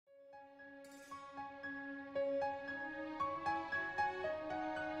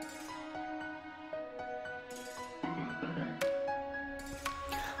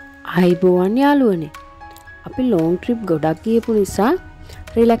ආයිබෝවන් යාළුවනේ. අපි long trip ගොඩක් ගියපු නිසා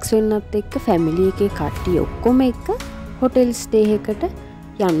රිලැක්ස් වෙන්නත් එක්ක ෆැමිලි එකේ කට්ටිය ඔක්කොම එක්ක හොටෙල් ස්ටේ එකකට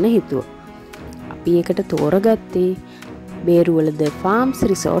යන්න හිතුවා. අපි ඒකට තෝරගත්තේ බේරුවල ද ෆාම්ස්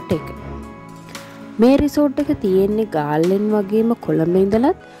රිසෝට් එක. මේ රිසෝට් එක තියෙන්නේ ගාල්ලෙන් වගේම කොළඹ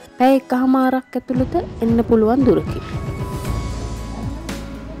ඉඳලත් පැය 1කමාරක් ඇතුළත එන්න පුළුවන් දුරකින්.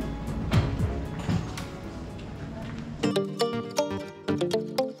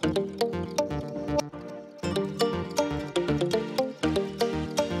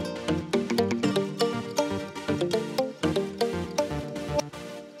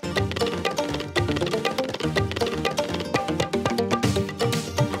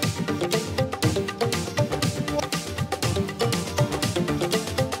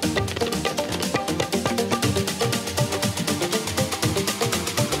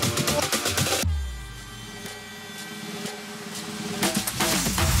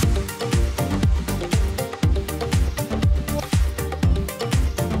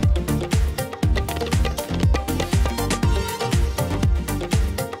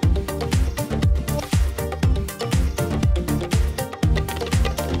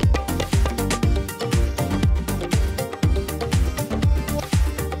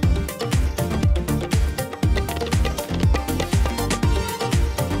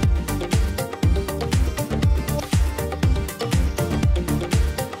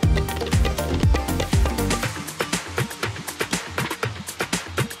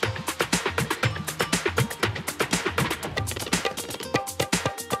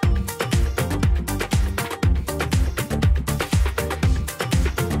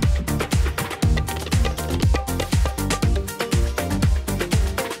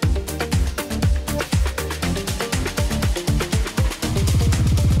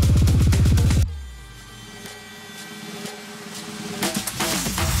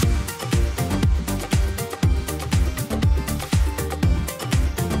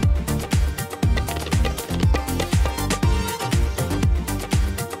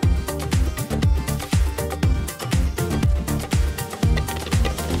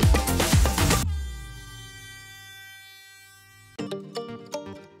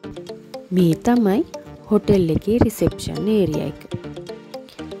 මේ තමයි හොටෙල් එකේ රිසෙප්ෂන් ඒරියා එක.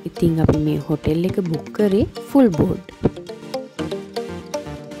 ඉතින් අපි මේ හොටෙල් එක බුක් කරේ ෆුල් බෝඩ්.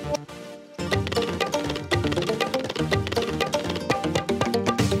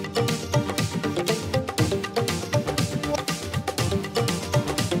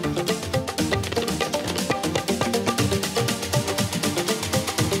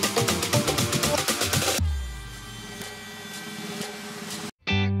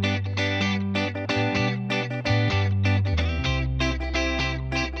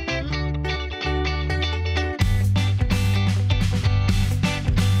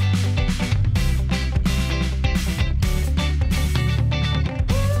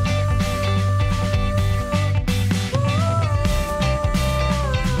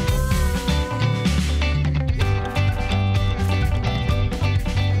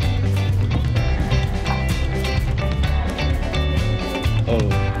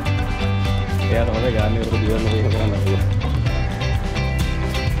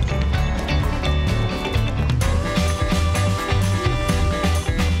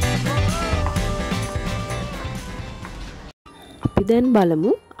 අපි දැන්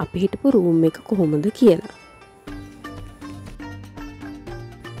බලමු අපි හිටපු රූම් එක කොහොමද කියලා.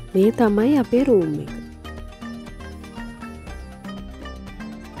 මේ තමයි අපේ රූම් එක.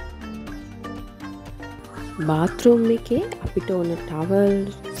 බාත්රූම් එකේ අපිට ඕන towel,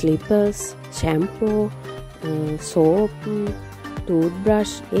 slippers, ෂැම්පෝ, soap, tooth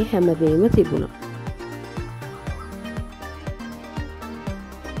brush ඒ හැමදේම තිබුණා.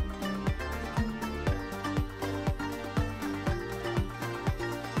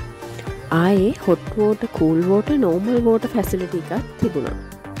 ආයේ hot water, cool water, normal water facility එකක් තිබුණා.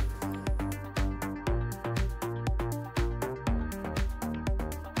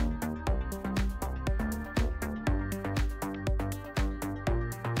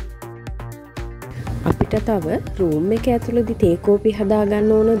 අපිට තව රූම් එක ඇතුළේදී තේ කෝපි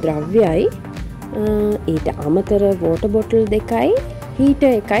හදාගන්න ඕන ද්‍රව්‍යයි ඊට අමතර වෝටර් බොටල් 2යි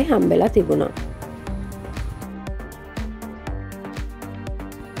හීටර් එකයි හම්බෙලා තිබුණා.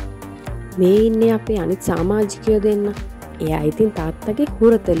 මේ ඉන්නේ අපේ අනිත් සමාජිකයෝ දෙන්න. එයා ඉතින් තාත්තගේ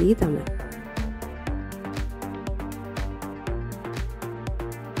හුරතලී තමයි.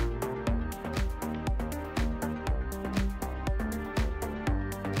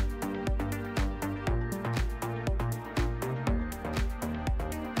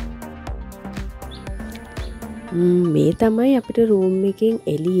 මේ තමයි අපිට රූම් එකෙන්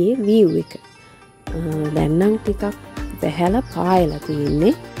එළියේ view එක. දැන් නම් ටිකක් වැහැලා පායලා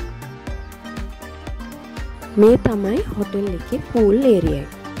තියෙන්නේ. මේ තමයි හොටෙල් එකේ pool area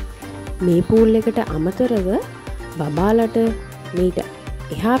එක. මේ pool එකට අමතරව බබාලට මීට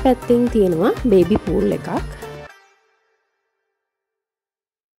එහා පැත්තෙන් තියෙනවා baby pool එකක්.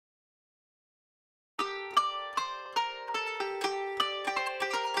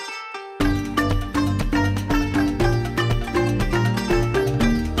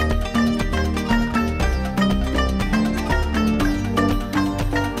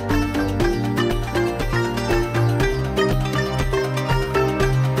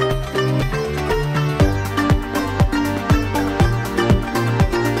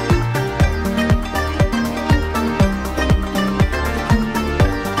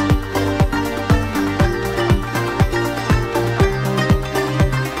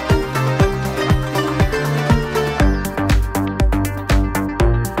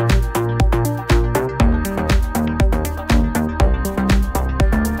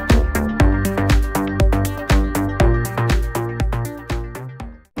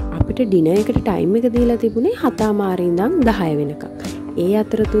 ඩිනර් එකට ටයිම් එක දීලා තිබුණේ 7:00 ඉඳන් 10 වෙනකම්. ඒ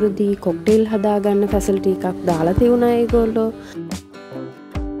අතරතුරදී කොක්ටේල් හදාගන්න ෆැසිලිටි එකක් දාලා තියුණා ඒගොල්ලෝ.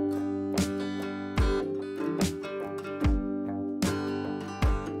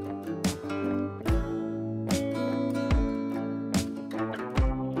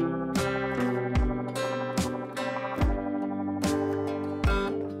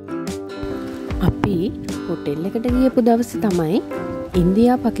 අපි හොටෙල් එකට ගියපු දවසේ තමයි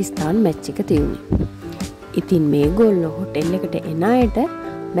ඉන්දියා පාකිස්තාන් මැච් එක තියුණේ. ඉතින් මේගොල්ලෝ හොටෙල් එකට එන අයට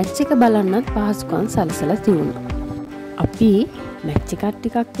මැච් එක බලන්නත් පහසුකම් සලසලා තියුණා. අපි මැච් එකක්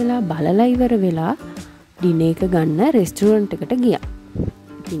ටිකක් වෙලා බලලා ඉවර වෙලා ඩිනර් එක ගන්න රෙස්ටුරන්ට් එකට ගියා.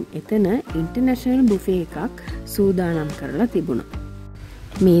 ඉතින් එතන ඉන්ටර්නැෂනල් බුෆේ එකක් සූදානම් කරලා තිබුණා.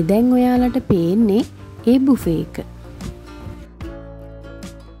 මේ දැන් ඔයාලට පේන්නේ ඒ බුෆේ එක.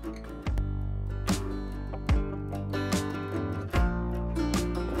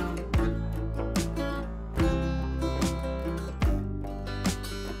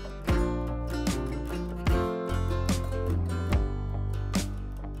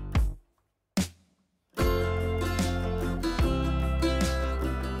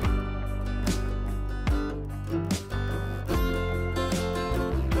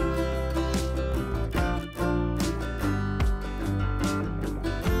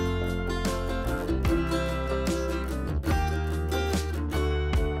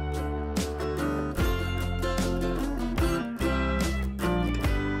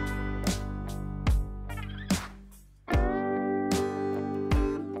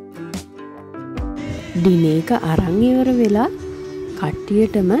 ඩිනර් එක අරන් ඉවර වෙලා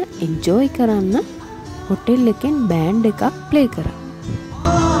කට්ටියටම එන්ජොයි කරන්න හොටෙල් එකෙන් බෑන්ඩ් එකක් ප්ලේ කරා.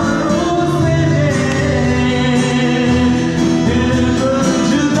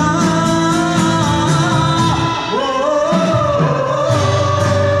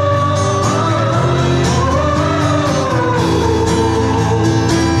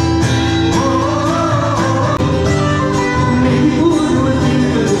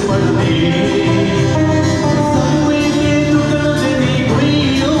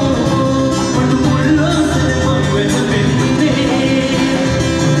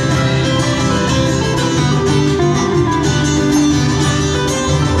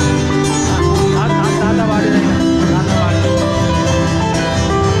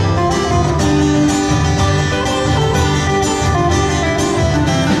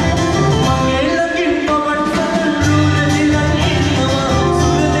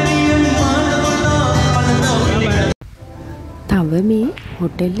 මේ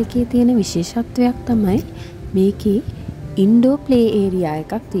හොටෙල් එකේ තියෙන විශේෂත්වයක් තමයි මේකේ ඉන්ඩෝර් ප්ලේ ඒරියා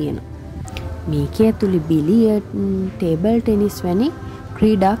එකක් තියෙනවා. මේකේ ඇතුලේ බිලියඩ්, ටේබල් ටෙනිස් වැනි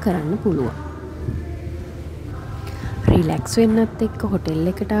ක්‍රීඩා කරන්න පුළුවන්. රිලැක්ස් වෙන්නත් එක්ක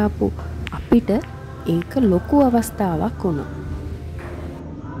හොටෙල් එකට ආපු අපිට ඒක ලොකු අවස්ථාවක් වුණා.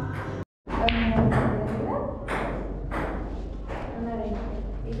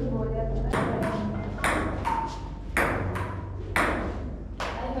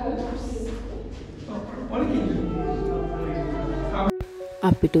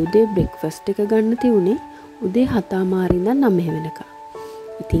 අපිට උදේ බ්‍රෙක්ෆාස්ට් එක ගන්න තියුනේ උදේ 7:00 ඉඳන් 9 වෙනකම්.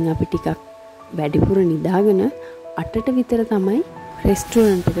 ඉතින් අපි ටිකක් වැඩිපුර නිදාගෙන 8ට විතර තමයි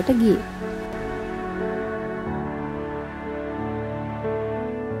රෙස්ටුරන්ට් එකට ගියේ.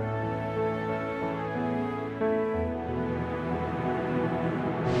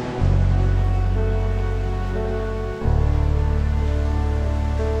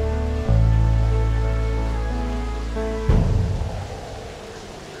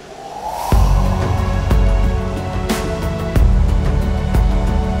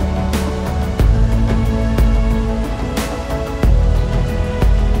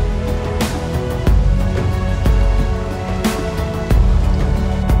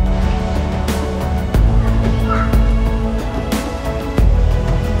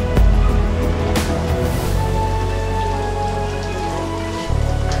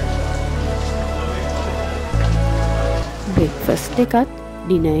 බ්‍රෙක්ෆස්ට් එකත්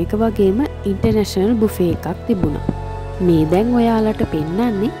ඩිනර් එක වගේම ඉන්ටර්නැෂනල් බුෆේ එකක් තිබුණා. මේ දැන් ඔයාලට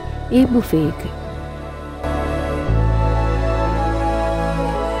පෙන්නන්නේ ඒ බුෆේ එක.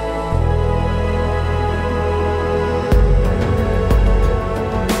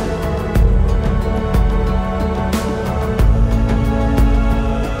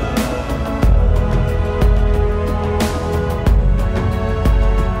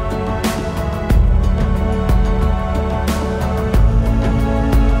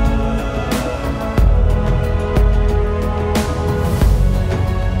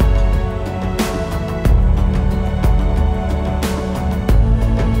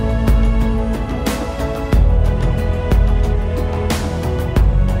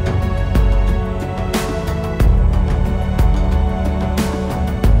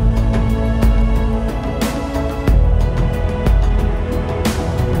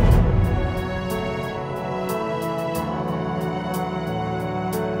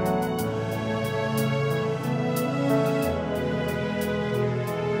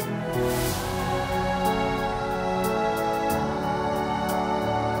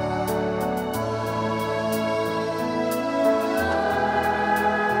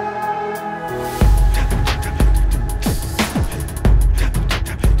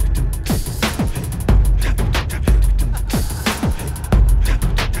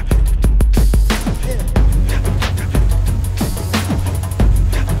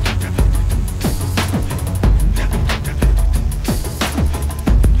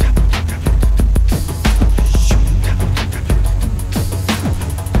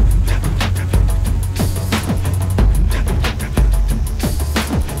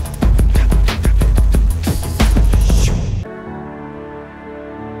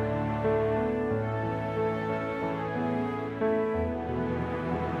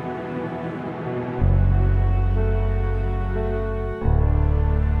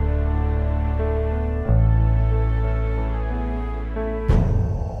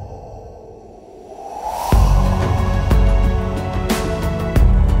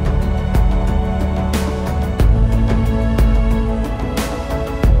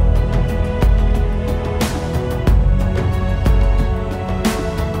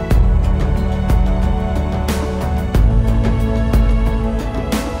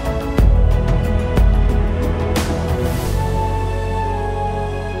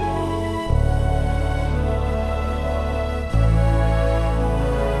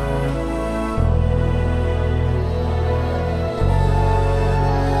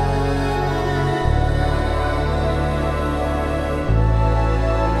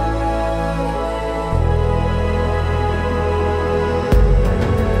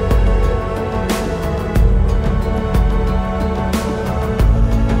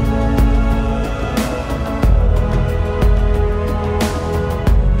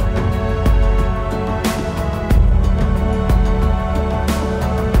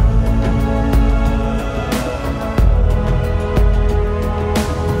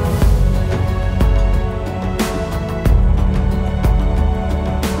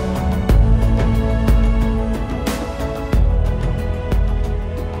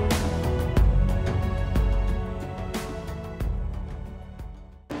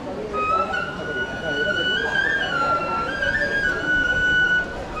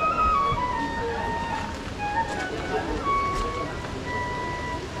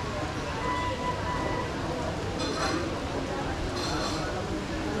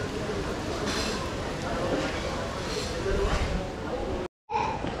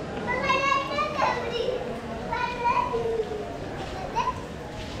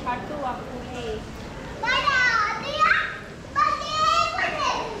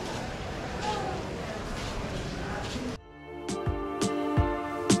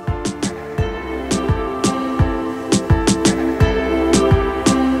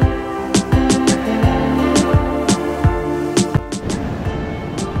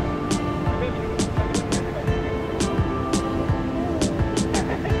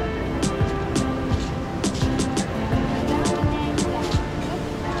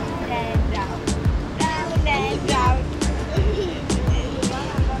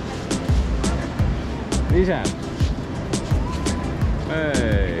 Ishan.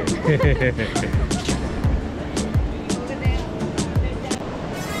 Hey.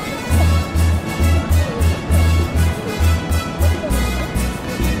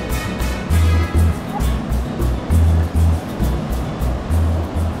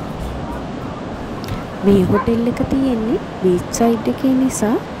 මේ හොටෙල් එක තියෙන්නේ බීච් සයිඩ් එකේ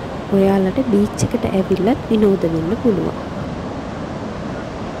නිසා ඔයාලට බීච් එකට ඇවිල්ලත් විනෝද වෙන්න පුළුවන්.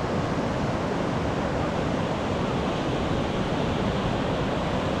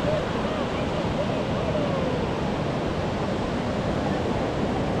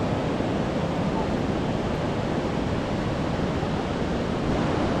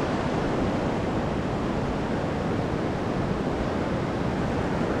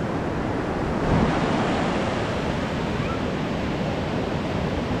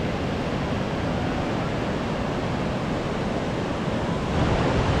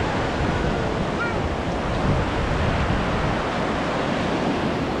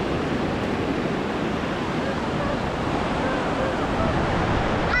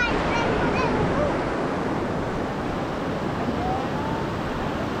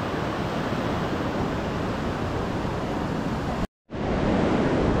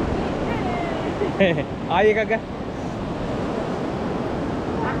 ආයෙ එකක් ගන්න.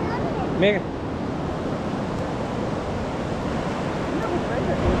 මේක.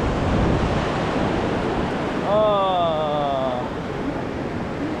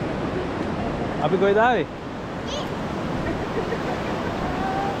 අපි කොහෙද ආවේ?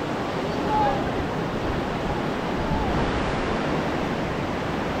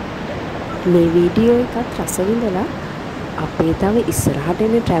 මේ වීඩියෝ එකත් රස විඳලා අපේ තව ඉස්සරහට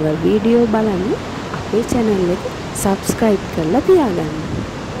එන travel වීඩියෝ බලන්න අපේ channel එක subscribe කරලා තියාගන්න.